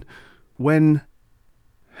when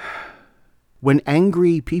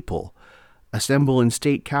angry people assemble in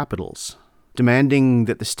state capitals demanding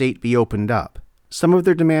that the state be opened up, some of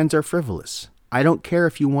their demands are frivolous. I don't care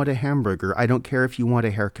if you want a hamburger. I don't care if you want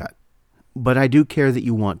a haircut. But I do care that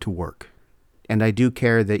you want to work. And I do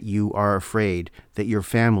care that you are afraid that your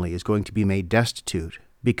family is going to be made destitute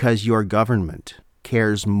because your government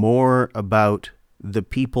cares more about the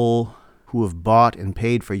people who have bought and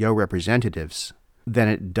paid for your representatives than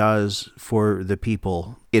it does for the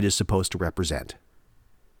people it is supposed to represent.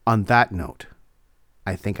 On that note,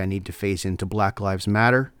 I think I need to phase into Black Lives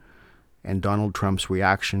Matter and Donald Trump's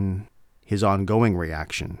reaction, his ongoing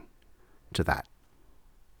reaction to that.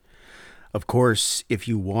 Of course, if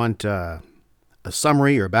you want a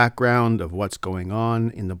summary or background of what's going on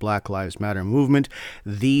in the Black Lives Matter movement,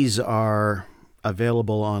 these are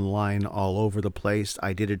available online all over the place.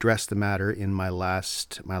 I did address the matter in my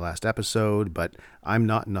last episode, but I'm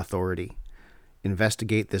not an authority.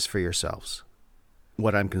 Investigate this for yourselves.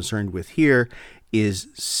 What I'm concerned with here is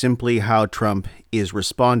simply how Trump is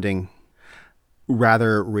responding,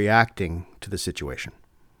 rather reacting to the situation.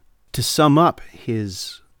 To sum up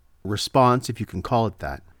his response, if you can call it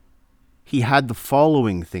that, he had the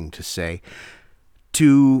following thing to say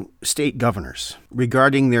to state governors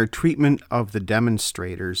regarding their treatment of the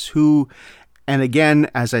demonstrators who, and again,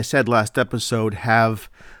 as I said last episode, have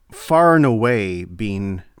far and away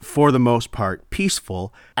been, for the most part,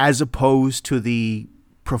 peaceful, as opposed to the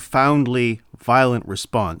profoundly violent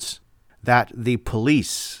response that the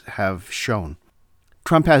police have shown.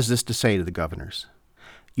 Trump has this to say to the governors: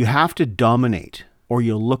 you have to dominate or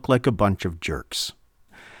you'll look like a bunch of jerks.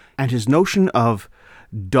 And his notion of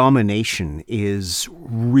domination is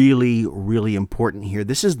really, really important here.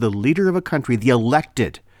 This is the leader of a country, the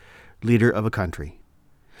elected leader of a country,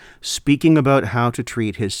 speaking about how to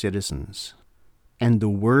treat his citizens. And the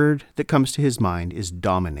word that comes to his mind is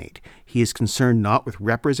dominate. He is concerned not with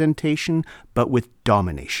representation, but with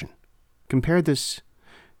domination. Compare this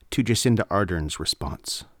to Jacinda Ardern's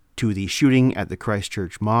response to the shooting at the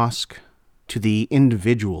Christchurch Mosque, to the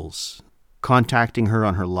individuals contacting her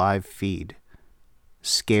on her live feed,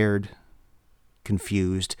 scared,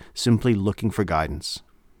 confused, simply looking for guidance,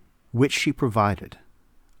 which she provided,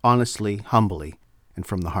 honestly, humbly, and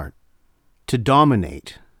from the heart. To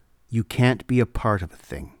dominate, you can't be a part of a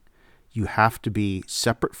thing. You have to be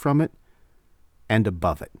separate from it and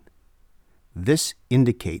above it. This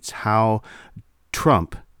indicates how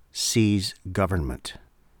Trump sees government.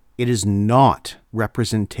 It is not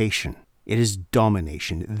representation. It is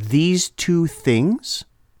domination. These two things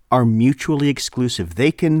are mutually exclusive.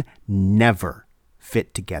 They can never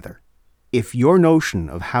fit together. If your notion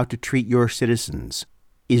of how to treat your citizens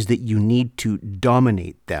is that you need to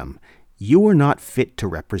dominate them, you are not fit to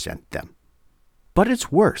represent them. But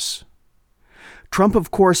it's worse. Trump,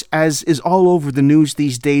 of course, as is all over the news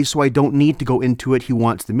these days, so I don't need to go into it. He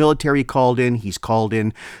wants the military called in. He's called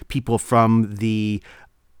in people from the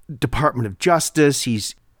Department of Justice.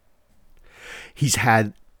 He's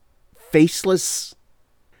had faceless,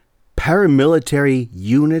 paramilitary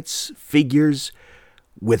units, figures,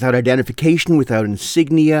 without identification, without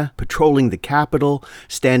insignia, patrolling the Capitol,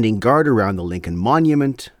 standing guard around the Lincoln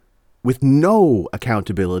Monument, with no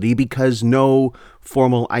accountability because no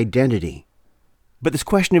formal identity. But this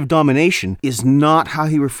question of domination is not how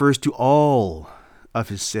he refers to all of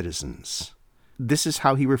his citizens. This is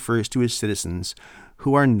how he refers to his citizens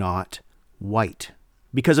who are not white.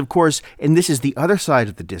 Because, of course, and this is the other side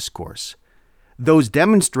of the discourse, those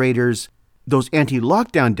demonstrators, those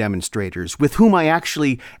anti-lockdown demonstrators, with whom I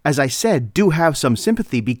actually, as I said, do have some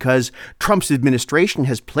sympathy because Trump's administration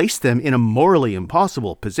has placed them in a morally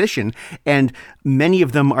impossible position, and many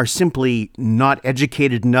of them are simply not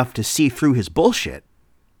educated enough to see through his bullshit.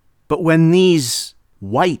 But when these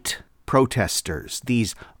white protesters,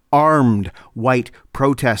 these armed white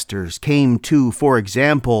protesters came to, for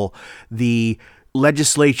example, the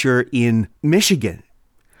legislature in Michigan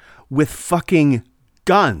with fucking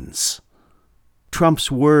guns, Trump's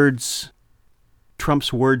words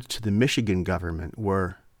to the Michigan government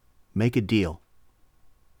were, make a deal.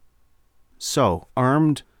 So,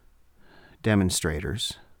 armed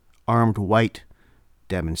demonstrators, armed white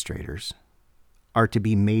demonstrators, are to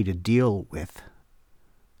be made a deal with,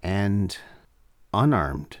 and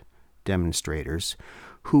unarmed demonstrators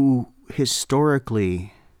who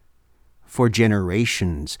historically, for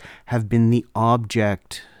generations, have been the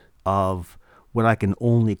object of what I can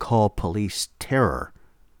only call police terror,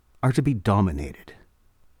 are to be dominated.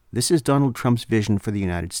 This is Donald Trump's vision for the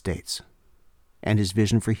United States and his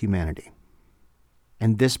vision for humanity.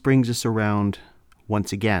 And this brings us around,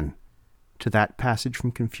 once again, to that passage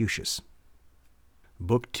from Confucius.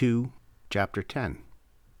 Book 2, Chapter 10.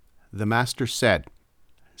 The Master said,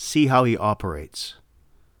 "See how he operates.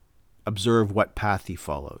 Observe what path he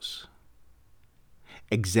follows.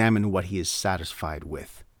 Examine what he is satisfied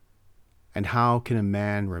with. And how can a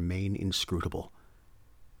man remain inscrutable?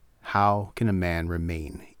 How can a man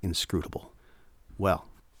remain inscrutable?" Well,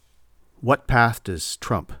 what path does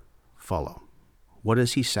Trump follow? What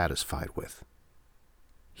is he satisfied with?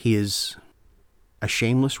 He is a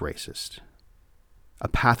shameless racist, a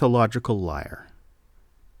pathological liar,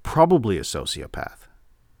 probably a sociopath,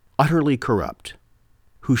 utterly corrupt,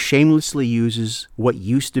 who shamelessly uses what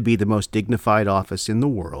used to be the most dignified office in the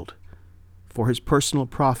world for his personal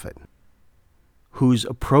profit, whose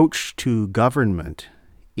approach to government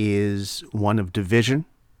is one of division,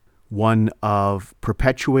 one of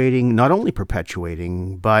perpetuating, not only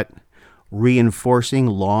perpetuating, but reinforcing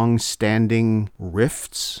long-standing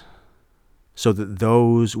rifts so that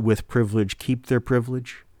those with privilege keep their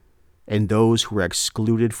privilege and those who are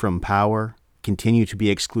excluded from power continue to be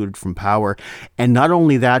excluded from power. And not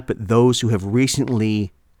only that, but those who have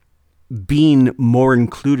recently been more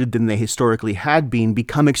included than they historically had been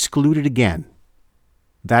become excluded again.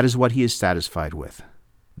 That is what he is satisfied with.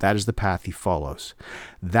 That is the path he follows.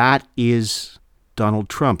 That is Donald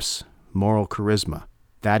Trump's moral charisma.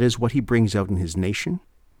 That is what he brings out in his nation.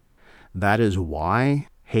 That is why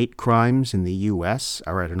hate crimes in the U.S.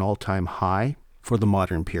 are at an all-time high for the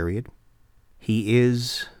modern period. He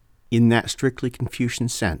is, in that strictly Confucian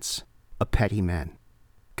sense, a petty man,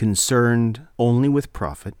 concerned only with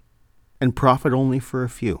profit, and profit only for a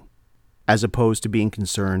few, as opposed to being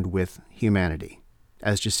concerned with humanity,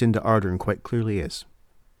 as Jacinda Ardern quite clearly is.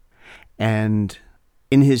 And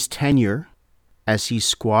in his tenure, as he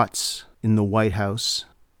squats in the White House,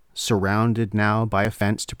 surrounded now by a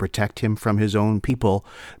fence to protect him from his own people,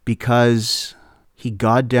 because he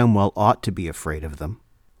goddamn well ought to be afraid of them,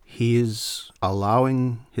 he is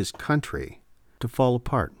allowing his country to fall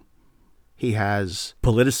apart. He has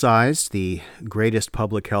politicized the greatest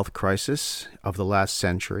public health crisis of the last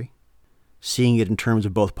century, seeing it in terms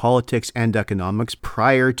of both politics and economics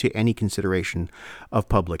prior to any consideration of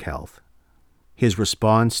public health. His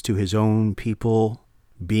response to his own people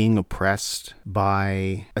being oppressed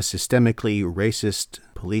by a systemically racist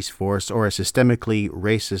police force or a systemically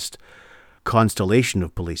racist constellation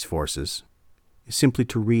of police forces is simply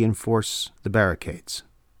to reinforce the barricades.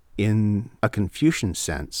 In a Confucian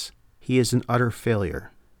sense, he is an utter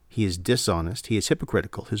failure. He is dishonest. He is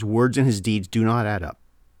hypocritical. His words and his deeds do not add up.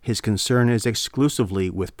 His concern is exclusively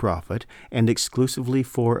with profit and exclusively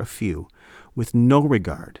for a few, with no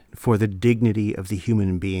regard for the dignity of the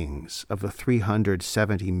human beings, of the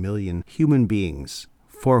 370 million human beings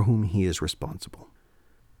for whom he is responsible.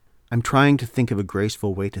 I'm trying to think of a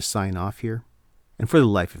graceful way to sign off here, and for the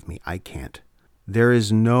life of me, I can't. There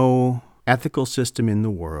is no ethical system in the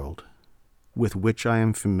world with which I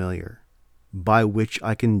am familiar, by which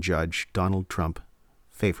I can judge Donald Trump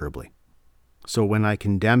favorably. So when I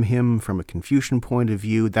condemn him from a Confucian point of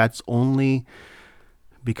view, that's only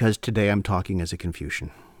because today I'm talking as a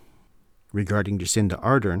Confucian. Regarding Jacinda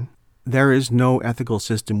Ardern, there is no ethical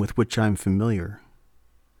system with which I'm familiar,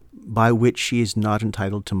 by which she is not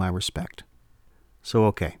entitled to my respect. So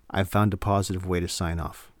okay, I've found a positive way to sign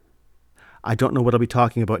off. I don't know what I'll be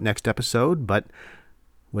talking about next episode, but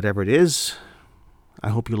whatever it is, I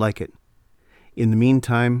hope you like it. In the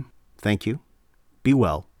meantime, thank you, be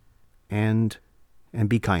well, and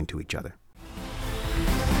be kind to each other.